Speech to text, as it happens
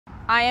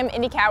I am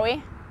Indi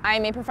Cowie. I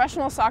am a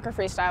professional soccer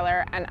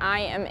freestyler, and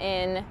I am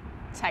in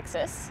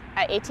Texas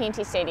at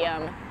AT&T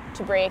Stadium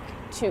to break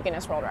 2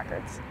 Guinness World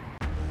Records.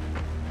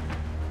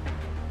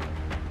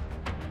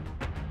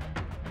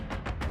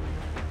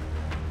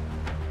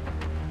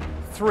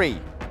 Three,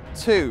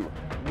 two,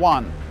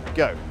 one,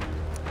 go.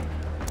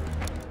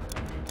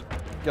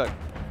 Go.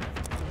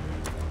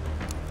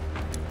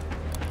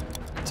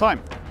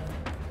 Time.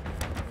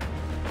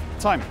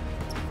 Time.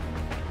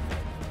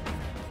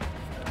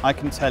 I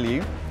can tell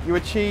you, you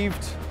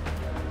achieved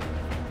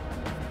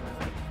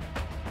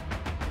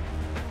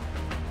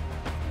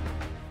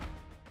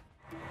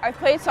I've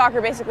played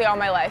soccer basically all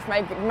my life.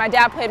 My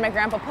dad played, my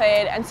grandpa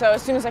played, and so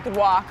as soon as I could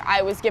walk,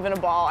 I was given a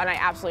ball and I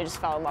absolutely just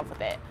fell in love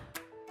with it.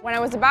 When I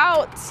was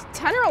about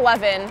 10 or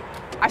 11,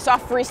 I saw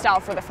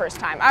freestyle for the first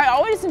time. I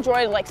always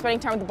enjoyed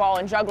spending time with the ball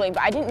and juggling,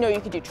 but I didn't know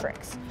you could do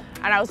tricks.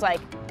 And I was like,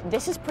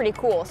 this is pretty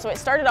cool. So it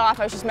started off,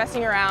 I was just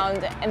messing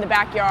around in the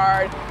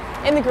backyard,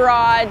 in the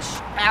garage,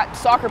 at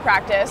soccer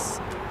practice.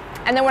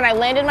 And then when I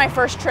landed my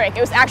first trick, it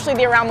was actually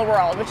the Around the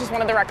World, which is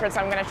one of the records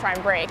I'm gonna try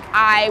and break.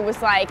 I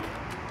was like,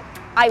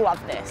 I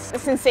love this. The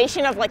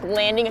sensation of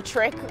landing a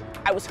trick,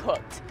 I was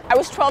hooked. I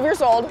was 12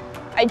 years old.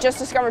 I just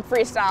discovered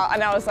freestyle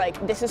and I was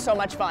like, this is so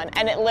much fun.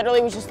 And it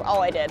literally was just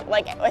all I did.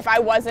 If I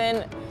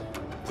wasn't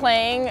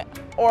playing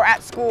or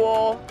at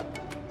school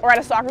or at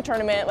a soccer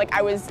tournament,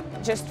 I was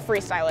just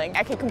freestyling.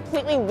 I could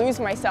completely lose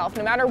myself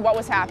no matter what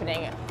was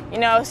happening. You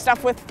know,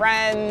 stuff with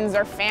friends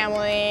or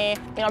family,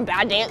 you know, a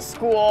bad day at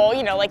school,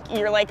 you know,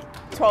 your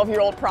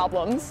 12-year-old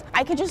problems.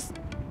 I could just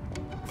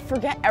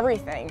forget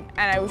everything,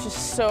 and I was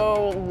just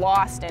so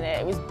lost in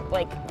it. It was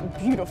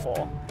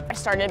beautiful. I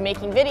started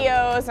making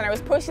videos and I was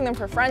posting them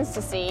for friends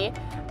to see,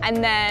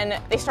 and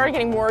then they started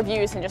getting more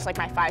views than just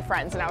my 5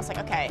 friends, and I was like,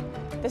 okay,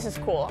 this is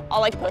cool.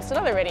 I'll post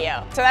another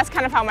video. So that's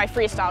kind of how my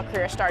freestyle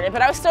career started,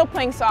 but I was still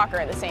playing soccer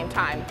at the same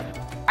time.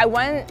 I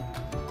went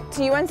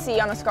to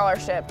UNC on a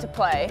scholarship to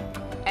play,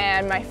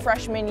 and my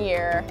freshman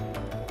year,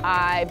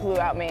 I blew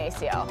out my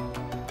ACL.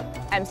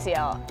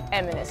 MCL,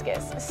 and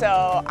meniscus.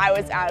 So I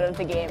was out of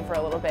the game for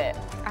a little bit.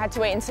 I had to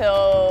wait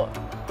until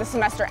the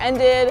semester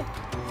ended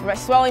for my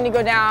swelling to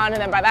go down,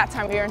 and then by that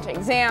time we were into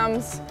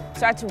exams.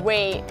 So I had to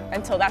wait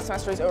until that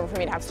semester was over for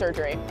me to have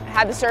surgery. I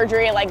had the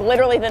surgery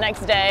literally the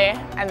next day,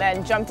 and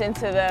then jumped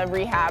into the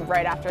rehab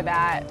right after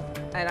that.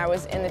 And I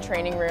was in the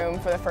training room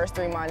for the first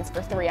 3 months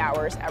for 3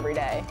 hours every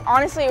day.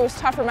 Honestly, it was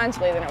tougher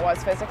mentally than it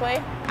was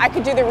physically. I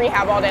could do the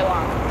rehab all day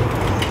long.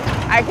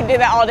 I could do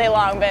that all day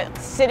long, but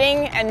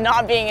sitting and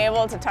not being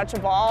able to touch a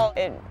ball,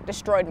 it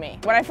destroyed me.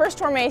 When I first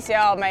tore my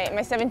ACL, my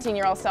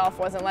 17-year-old self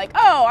wasn't like,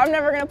 oh, I'm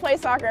never gonna play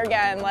soccer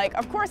again.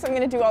 Of course I'm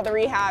gonna do all the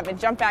rehab and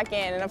jump back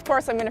in, and of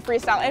course I'm gonna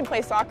freestyle and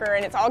play soccer,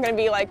 and it's all gonna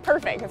be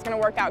perfect, it's gonna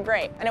work out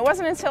great. And it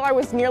wasn't until I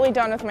was nearly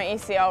done with my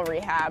ACL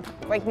rehab,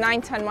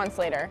 9-10 months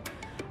later,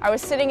 I was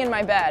sitting in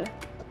my bed,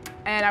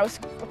 and I was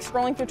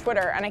scrolling through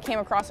Twitter, and I came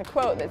across a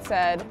quote that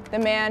said, "The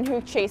man who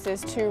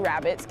chases 2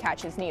 rabbits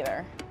catches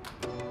neither."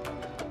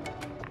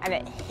 And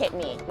it hit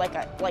me like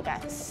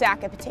a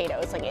sack of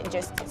potatoes. It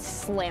just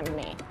slammed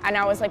me. And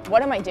I was like,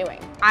 what am I doing?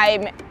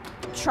 I'm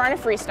trying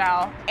to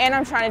freestyle and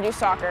I'm trying to do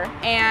soccer,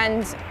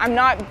 and I'm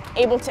not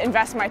able to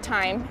invest my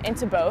time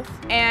into both.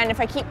 And if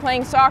I keep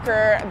playing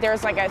soccer,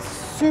 there's a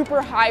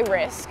super high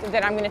risk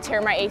that I'm gonna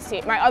tear my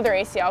other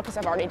ACL because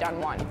I've already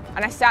done one.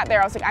 And I sat there,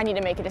 I was like, I need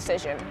to make a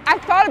decision. I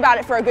thought about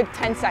it for a good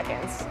 10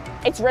 seconds.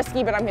 It's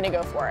risky, but I'm gonna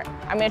go for it.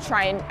 I'm gonna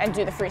try and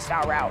do the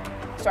freestyle route.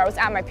 So I was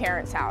at my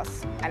parents'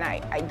 house, and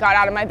I got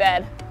out of my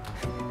bed.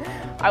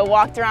 I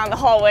walked around the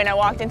hallway and I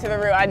walked into the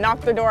room. I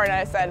knocked the door and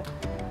I said,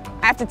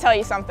 I have to tell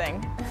you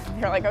something.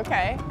 They're like,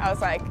 okay. I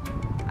was like,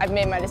 I've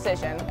made my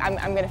decision. I'm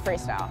gonna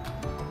freestyle.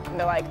 And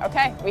they're like,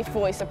 okay, we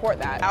fully support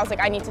that. I was like,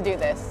 I need to do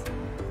this.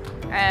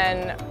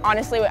 And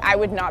honestly, I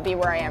would not be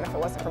where I am if it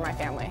wasn't for my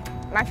family.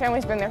 My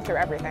family's been there through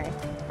everything,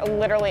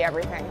 literally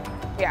everything.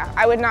 Yeah,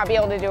 I would not be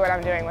able to do what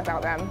I'm doing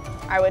without them.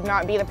 I would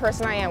not be the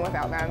person I am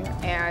without them,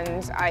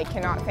 and I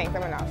cannot thank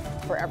them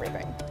enough for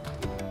everything.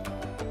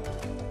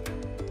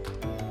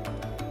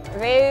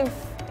 They've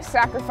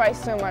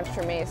sacrificed so much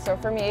for me, so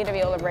for me to be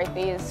able to break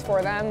these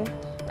for them,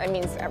 that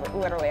means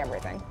literally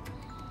everything.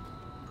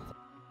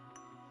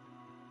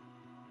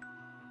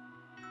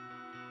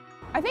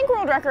 I think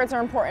world records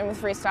are important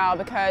with freestyle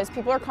because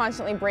people are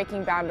constantly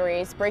breaking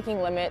boundaries,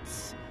 breaking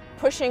limits,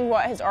 pushing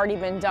what has already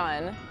been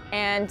done,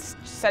 and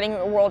setting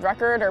a world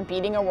record or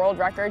beating a world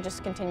record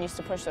just continues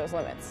to push those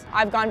limits.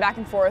 I've gone back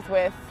and forth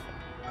with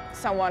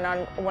someone on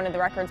one of the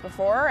records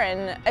before,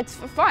 and it's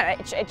fun.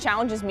 It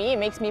challenges me, it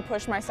makes me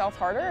push myself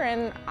harder,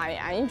 and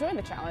I enjoy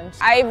the challenge.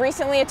 I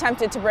recently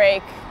attempted to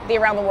break the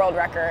Around the World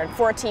record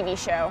for a TV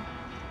show,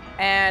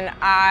 and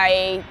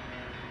I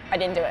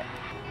didn't do it.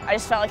 I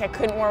just felt like I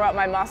couldn't warm up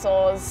my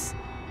muscles.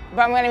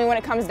 But when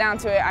it comes down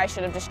to it, I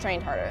should have just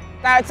trained harder.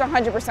 That's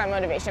 100%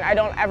 motivation. I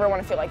don't ever want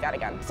to feel like that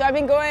again. So I've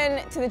been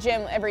going to the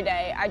gym every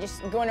day. I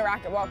just go into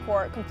racquetball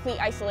court,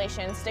 complete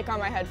isolation, stick on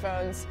my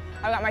headphones.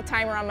 I've got my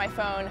timer on my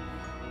phone,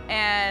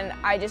 and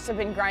I just have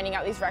been grinding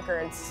out these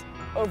records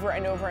over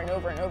and over and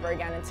over and over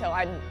again until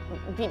I'm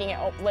beating it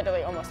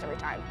literally almost every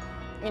time.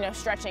 You know,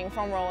 stretching,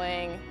 foam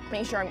rolling,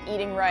 making sure I'm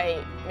eating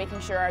right, making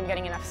sure I'm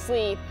getting enough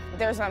sleep.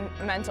 There's a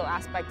mental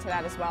aspect to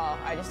that as well.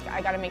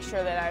 I gotta make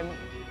sure that I'm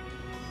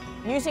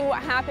using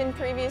what happened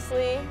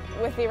previously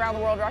with the Around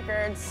the World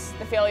Records,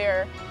 the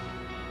failure,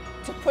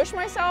 to push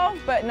myself,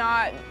 but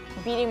not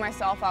beating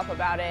myself up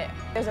about it.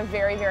 There's a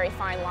very, very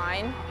fine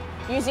line.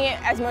 Using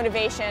it as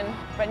motivation,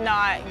 but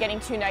not getting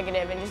too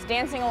negative and just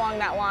dancing along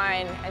that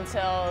line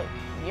until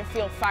you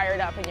feel fired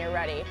up and you're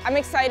ready. I'm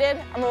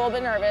excited, I'm a little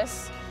bit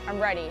nervous. I'm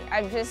ready.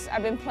 I've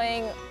been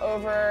playing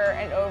over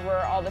and over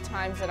all the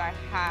times that I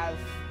have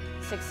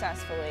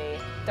successfully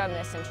done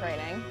this in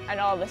training and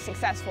all the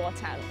successful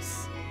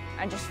attempts.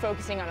 I'm just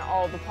focusing on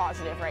all the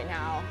positive right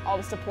now, all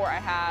the support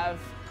I have.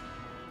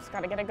 Just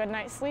gotta get a good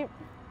night's sleep.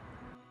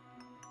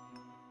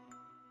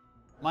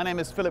 My name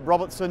is Philip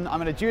Robertson.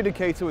 I'm an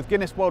adjudicator with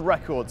Guinness World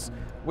Records.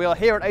 We are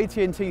here at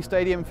AT&T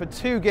Stadium for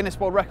 2 Guinness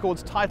World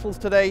Records titles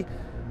today.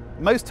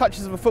 Most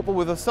touches of a football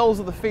with the soles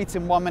of the feet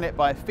in 1 minute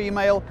by a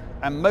female,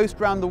 and most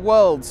round the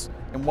worlds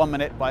in 1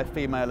 minute by a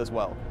female as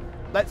well.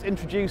 Let's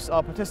introduce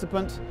our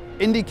participant,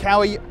 Indi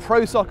Cowie,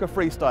 pro soccer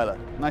freestyler.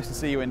 Nice to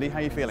see you, Indi. How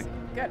are you feeling?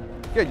 Good.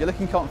 Good, you're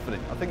looking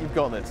confident. I think you've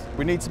got this.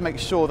 We need to make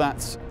sure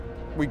that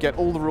we get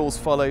all the rules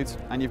followed,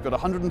 and you've got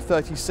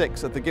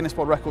 136 of the Guinness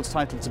World Records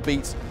title to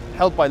beat,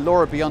 held by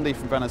Laura Biondi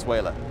from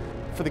Venezuela.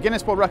 For the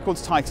Guinness World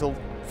Records title,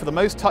 for the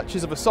most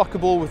touches of a soccer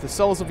ball with the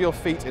soles of your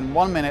feet in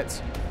 1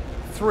 minute,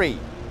 3,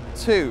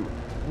 2,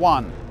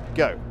 1,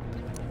 go.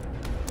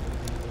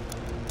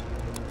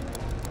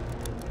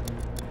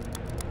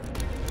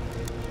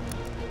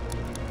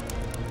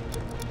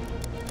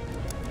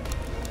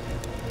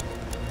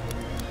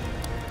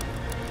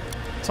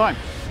 Time.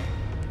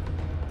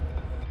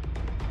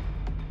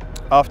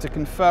 After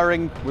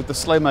conferring with the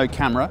slow-mo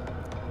camera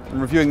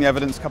and reviewing the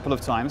evidence a couple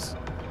of times,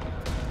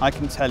 I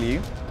can tell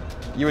you,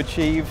 you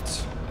achieved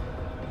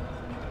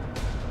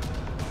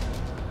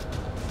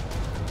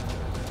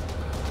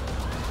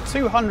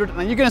 200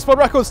 and a Guinness World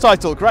Records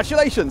title.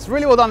 Congratulations,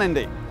 really well done,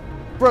 Indi.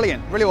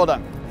 Brilliant, really well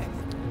done.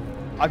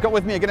 I've got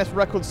with me a Guinness World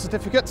Records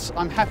certificate.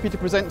 I'm happy to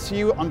present to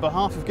you on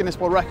behalf of Guinness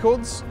World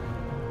Records.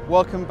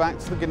 Welcome back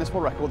to the Guinness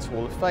World Records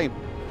Hall of Fame.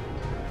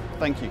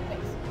 Thank you.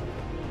 Thanks.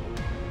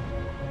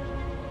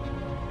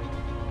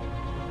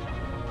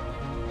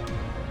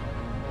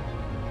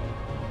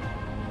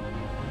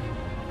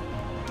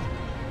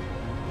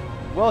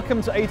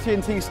 Welcome to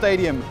AT&T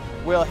Stadium.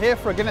 We are here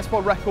for a Guinness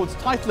World Records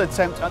title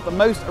attempt at the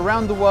most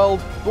around the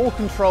world ball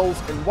controls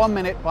in 1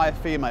 minute by a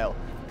female.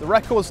 The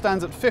record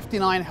stands at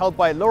 59, held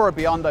by Laura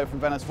Biondi from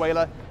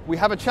Venezuela. We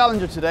have a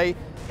challenger today,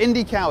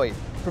 Indi Cowie,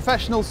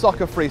 professional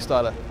soccer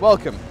freestyler.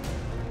 Welcome.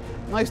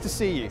 Nice to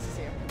see you. Nice to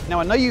see you. Now,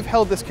 I know you've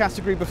held this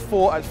category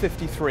before at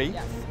 53.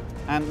 Yes.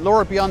 And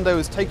Laura Biondi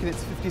has taken it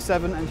to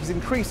 57 and she's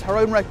increased her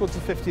own record to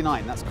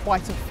 59. That's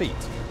quite a feat.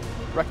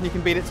 Reckon you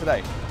can beat it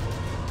today?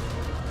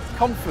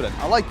 Confident,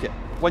 I like it.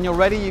 When you're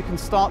ready, you can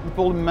start the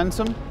ball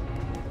momentum.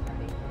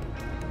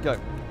 Go.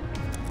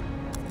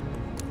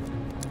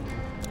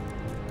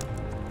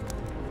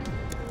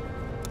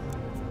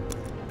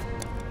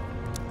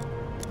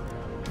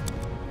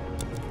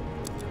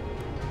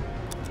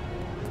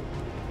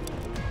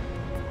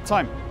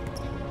 Time.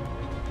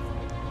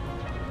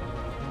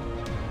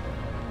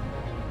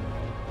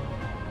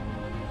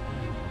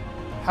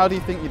 How do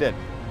you think you did?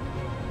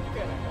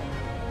 Good, I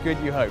hope. Good,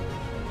 you hope.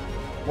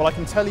 Well, I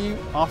can tell you,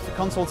 after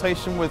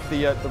consultation with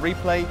the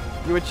replay,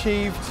 you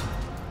achieved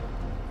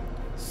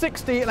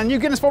 60 and a new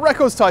Guinness World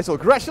Records title.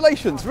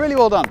 Congratulations, really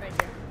well done.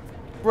 Thank you.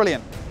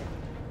 Brilliant.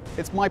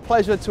 It's my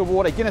pleasure to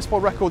award a Guinness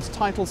World Records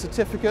title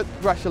certificate.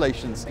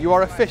 Congratulations, you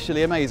are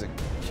officially amazing.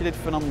 She did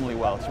phenomenally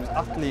well. She was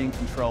utterly in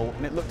control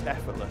and it looked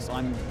effortless.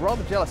 I'm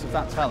rather jealous of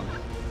that talent.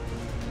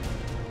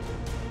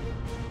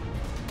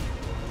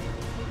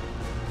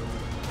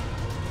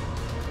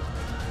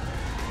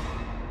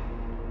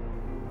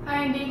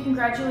 Hi Indi,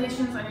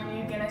 congratulations on your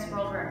new Guinness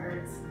World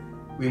Records.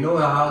 We know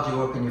how hard you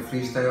work in your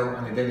freestyle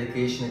and the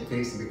dedication it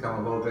takes to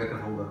become a world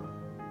record holder.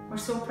 We're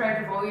so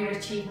proud of all your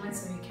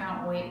achievements and we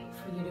can't wait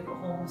for you to go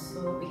home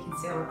so we can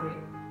celebrate.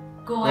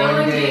 Go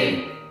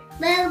Indi!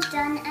 Well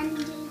done,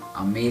 Indi.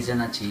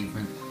 Amazing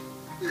achievement.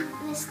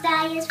 The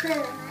sky is the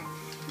limit.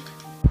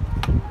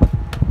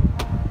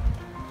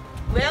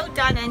 Well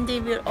done, Indi.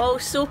 We're all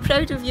so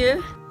proud of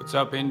you. What's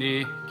up,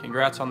 Indi?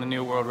 Congrats on the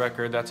new world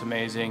record. That's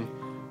amazing.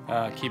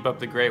 Keep up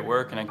the great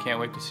work, and I can't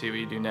wait to see what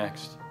you do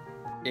next.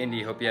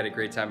 Indi, hope you had a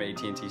great time at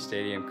AT&T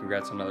Stadium.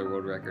 Congrats on another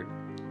world record.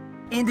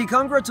 Indi,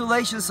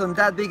 congratulations on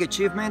that big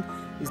achievement.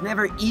 It's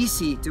never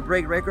easy to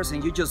break records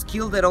and you just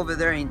killed it over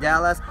there in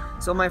Dallas.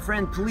 So my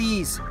friend,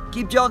 please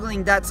keep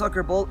juggling that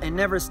soccer ball and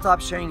never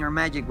stop sharing your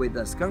magic with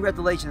us.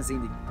 Congratulations,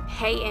 Indi.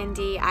 Hey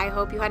Indi, I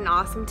hope you had an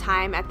awesome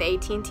time at the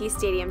AT&T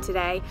Stadium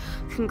today.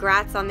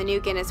 Congrats on the new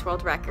Guinness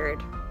World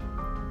Record.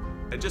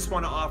 I just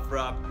want to offer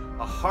up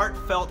a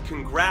heartfelt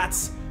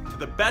congrats to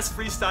the best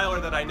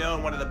freestyler that I know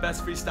and one of the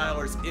best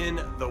freestylers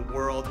in the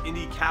world,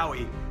 Indi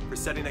Cowie, for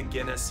setting a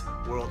Guinness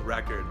World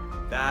Record.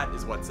 That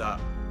is what's up.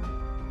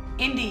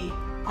 Indi,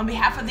 On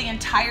behalf of the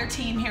entire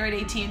team here at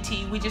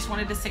AT&T, we just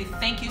wanted to say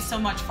thank you so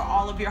much for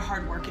all of your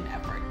hard work and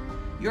effort.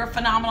 You're a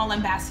phenomenal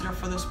ambassador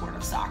for the sport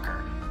of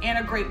soccer and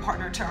a great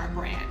partner to our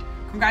brand.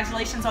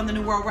 Congratulations on the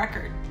new world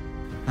record.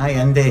 Hi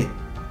Indy,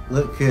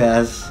 look who it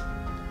is.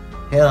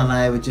 Helen and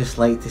I would just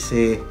like to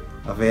say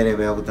a very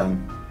well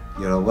done.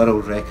 You're a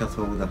world record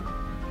holder.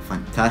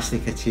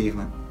 Fantastic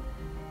achievement.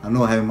 I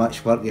know how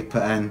much work you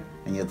put in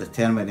and your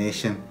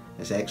determination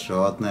is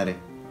extraordinary,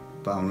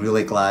 but I'm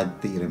really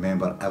glad that you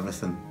remember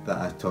everything that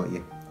I taught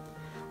you.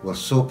 We're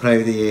so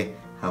proud of you.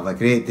 Have a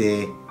great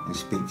day and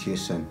speak to you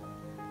soon.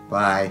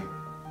 Bye.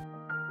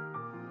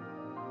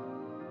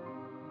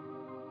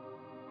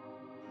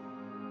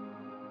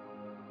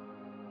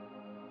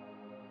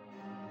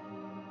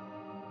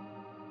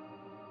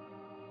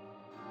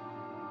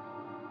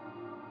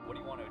 What do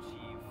you want to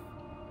achieve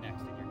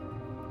next in your career?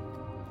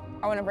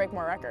 I want to break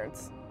more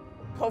records.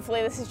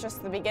 Hopefully this is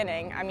just the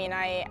beginning. I mean,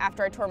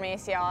 after I tore my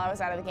ACL, I was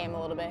out of the game a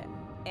little bit,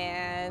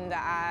 and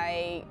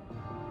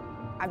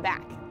I'm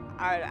back.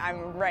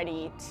 I'm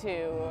ready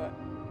to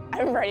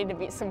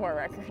beat some more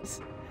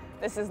records.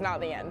 This is not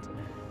the end.